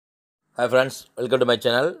Hi friends, welcome to my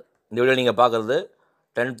channel. இந்த video நீங்கள் பார்க்குறது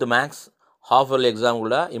 10th maths half yearly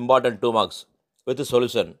எக்ஸாமுக்குள்ள important 2 marks with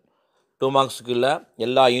solution 2 மார்க்ஸுக்குள்ள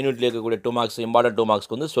எல்லா யூனிட்லேயும் இருக்கக்கூடிய 2 மார்க்ஸ் இம்பார்ட்டன்ட் 2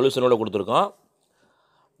 மார்க்ஸ்க்கு வந்து சொல்யூஷனோட கொடுத்துருக்கோம்.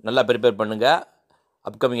 நல்லா ப்ரிப்பேர் பண்ணுங்கள்.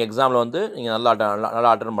 அப்கமிங் எக்ஸாமில் வந்து நீங்கள் நல்லா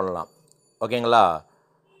அட்டன் பண்ணலாம். ஓகேங்களா?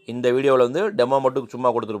 இந்த வீடியோவில் வந்து டெமோ மட்டும்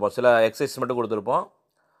சும்மா கொடுத்துருப்போம், சில எக்ஸசைஸ் மட்டும் கொடுத்துருப்போம்.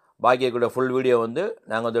 பாக்கி இருக்கக்கூடிய ஃபுல் வீடியோ வந்து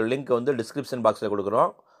நாங்கள் வந்து லிங்க் வந்து டிஸ்கிரிப்ஷன் பாக்ஸில்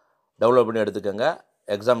கொடுக்குறோம். டவுன்லோட் பண்ணி எடுத்துக்கோங்க.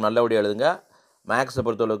 எக்ஸாம் நல்லபடியாக எழுதுங்க. மேக்ஸை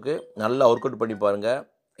பொறுத்தளவுக்கு நல்லா ஒர்க் அவுட் பண்ணி பாருங்கள்.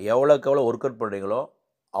 எவ்வளோக்கு எவ்வளோ ஒர்க் அவுட் பண்ணுறீங்களோ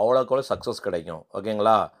அவ்வளோக்கு எவ்வளோ சக்ஸஸ் கிடைக்கும்.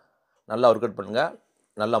 ஓகேங்களா? நல்லா ஒர்க் அவுட் பண்ணுங்கள்,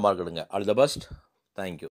 நல்ல மார்க் எடுங்க. All the best.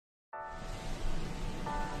 தேங்க்யூ.